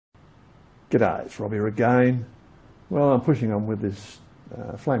G'day, it's Robbie again. Well, I'm pushing on with this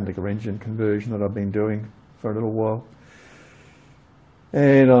flame liquor engine conversion that I've been doing for a little while.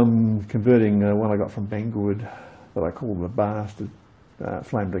 And I'm converting one I got from Banggood that I call the bastard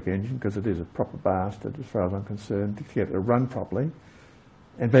flame liquor engine, because it is a proper bastard as far as I'm concerned, to get it to run properly.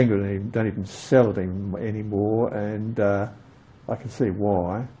 And Banggood don't even sell it anymore, and I can see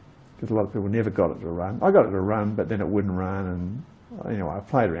why, because a lot of people never got it to run. I got it to run, but then it wouldn't run, and anyway, I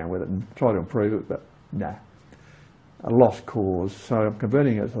played around with it and tried to improve it, but nah, a lost cause. So I'm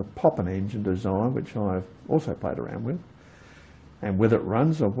converting it to a popping engine design, which I've also played around with. And whether it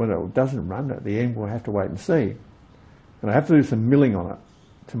runs or whether it doesn't run, at the end we'll have to wait and see. And I have to do some milling on it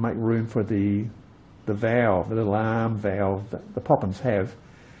to make room for the valve, the little arm valve that the poppins have.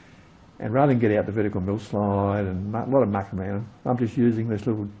 And rather than get out the vertical mill slide and a lot of muck around, I'm just using this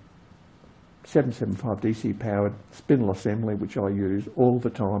little 775 DC powered spindle assembly, which I use all the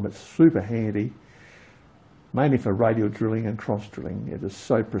time. It's super handy, mainly for radial drilling and cross drilling. It is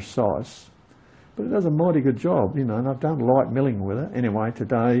so precise, but it does a mighty good job, you know, and I've done light milling with it. Anyway,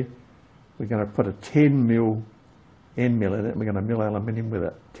 today we're going to put a 10 mil end mill in it, and we're going to mill aluminium with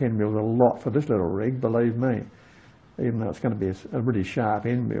it. 10 mil is a lot for this little rig, believe me, even though it's going to be a really sharp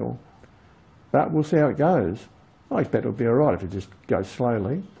end mill. But we'll see how it goes. I expect it'll be alright if it just goes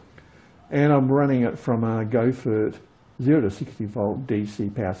slowly. And I'm running it from a Gofert 0 to 60 volt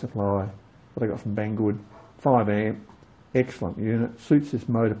DC power supply that I got from Banggood, 5 amp, excellent unit, suits this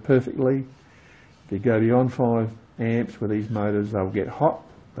motor perfectly. If you go beyond 5 amps with these motors, they'll get hot,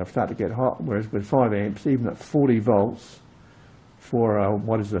 they'll start to get hot, whereas with 5 amps, even at 40 volts for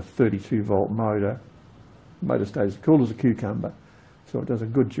what is a 32 volt motor, the motor stays cool as a cucumber, so it does a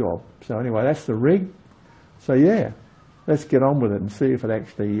good job. So anyway, that's the rig. So yeah, let's get on with it and see if it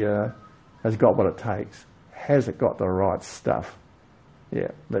actually has got what it takes. Has it got the right stuff?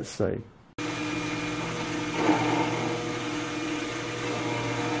 Yeah, let's see.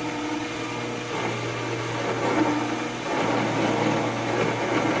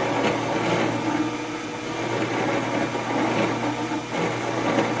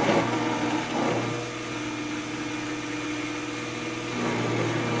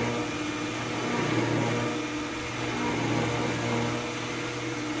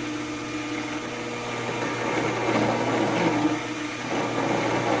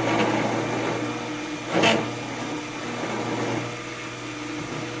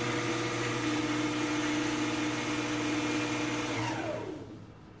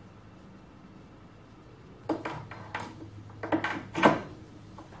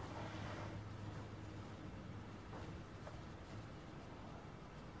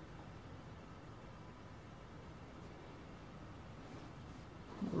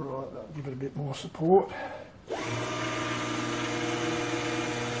 Right, that'll give it a bit more support.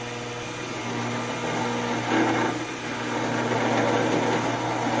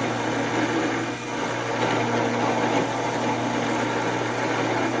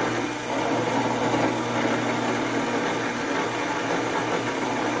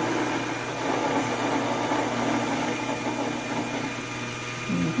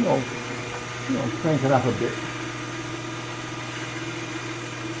 I'll crank it up a bit.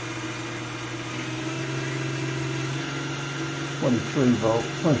 Volt,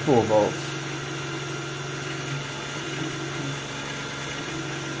 24 volts.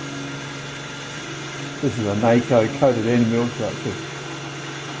 This is a NACO coated end mill, so it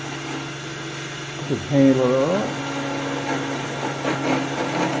should handle it alright.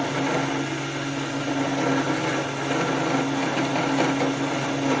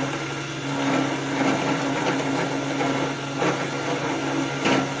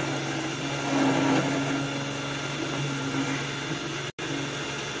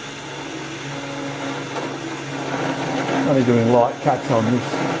 Only doing light cuts on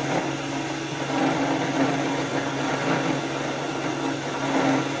this.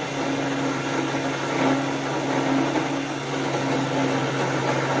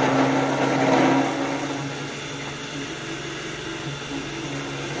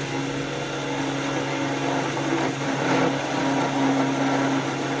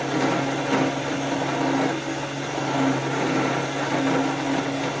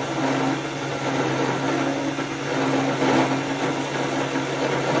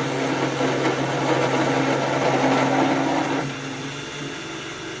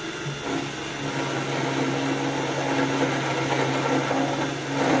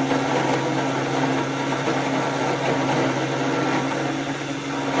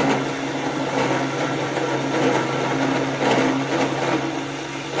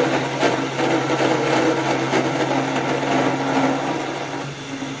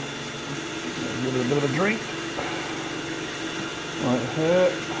 give it a bit of a drink. Won't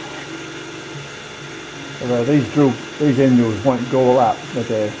hurt. Although these end mills won't gall up with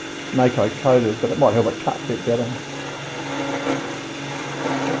their NACO coated, but it might help it cut a bit better.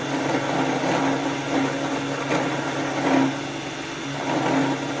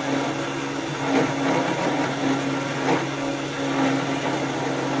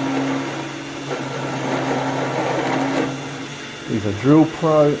 These are Drill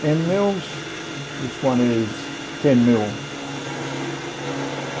Pro end mills. This one is 10 mil.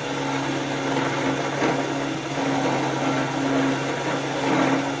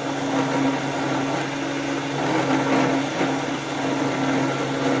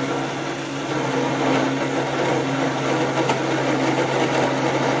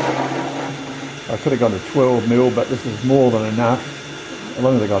 I could have gone to 12 mil, but this is more than enough. As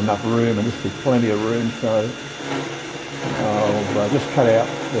long as I've got enough room, and this will be plenty of room, so I'll just cut out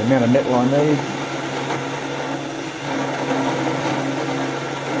the amount of metal I need.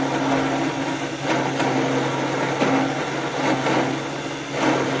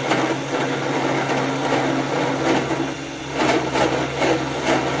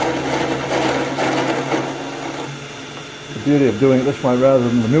 The beauty of doing it this way rather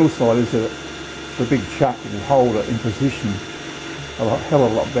than the mill side is that the big chuck will hold it in position a hell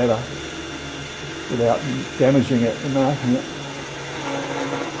of a lot better without damaging it and marking it.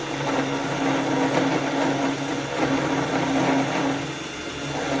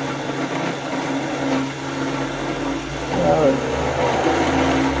 So,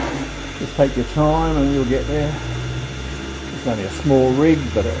 just take your time and you'll get there. It's only a small rig,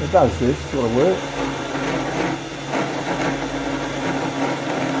 but it does this sort of work.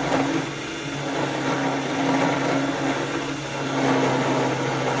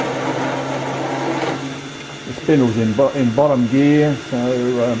 Spindle's in bottom gear,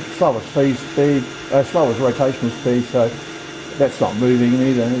 so slowest rotational speed, so that's not moving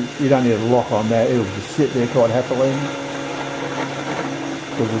either. You don't need a lock on that, it'll just sit there quite happily.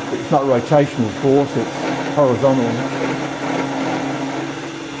 Because it's not rotational force, it's horizontal.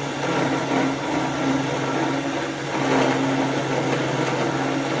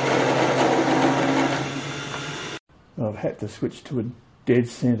 I've had to switch to a dead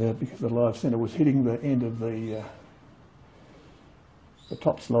centre because the live centre was hitting the end of the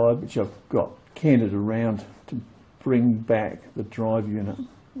top slide, which I've got canted around to bring back the drive unit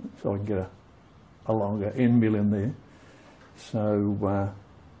so I can get a longer end mill in there. So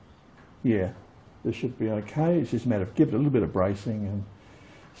yeah, this should be okay. It's just a matter of give it a little bit of bracing and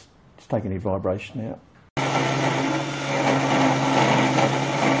just take any vibration out.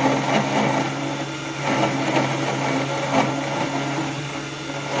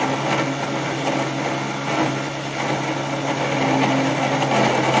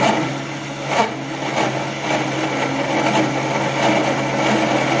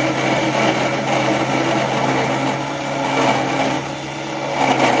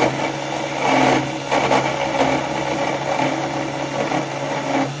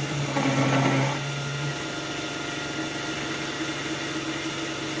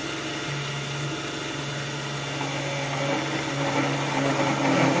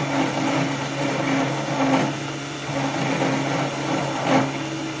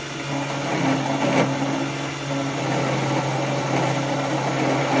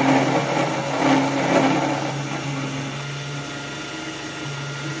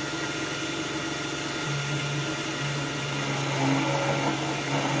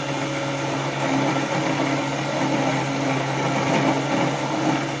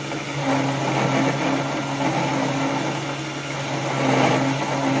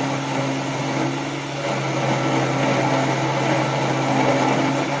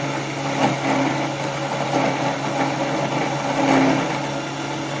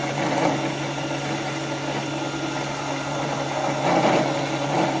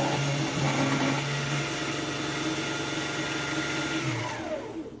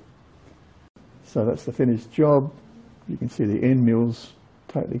 So that's the finished job. You can see the end mill's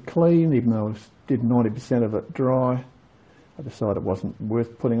totally clean, even though I did 90% of it dry. I decided it wasn't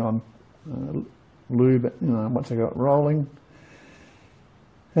worth putting on lube once I got rolling.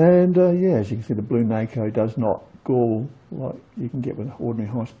 And yeah, as you can see, the blue NACO does not gall like you can get with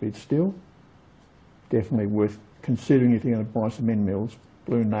ordinary high-speed steel. Definitely worth considering if you're going to buy some end mills,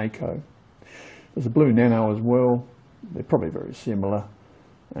 blue NACO. There's a blue Nano as well. They're probably very similar.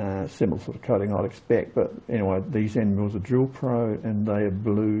 Similar sort of coating I'd expect, but anyway, these end mills are Drill Pro and they are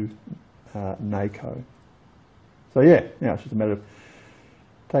blue NACO. So yeah, now it's just a matter of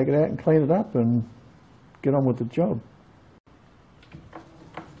take it out and clean it up and get on with the job.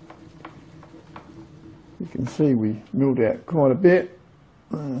 can see we milled out quite a bit.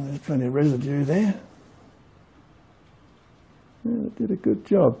 There's plenty of residue there. Yeah, it did a good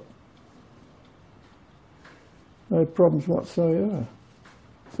job. No problems whatsoever.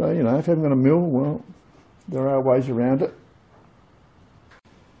 So, you know, if you haven't got a mill, well, there are ways around it.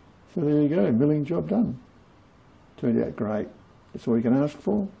 So there you go, milling job done. Turned out great. That's all you can ask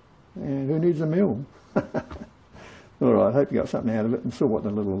for. And who needs a mill? All right, I hope you got something out of it and saw what the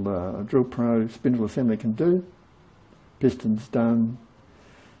little Drill Pro spindle assembly can do. Pistons done,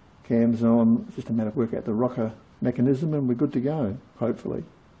 cams on. It's just a matter of working out the rocker mechanism and we're good to go, hopefully.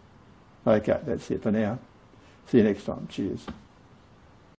 Okay, that's it for now. See you next time. Cheers.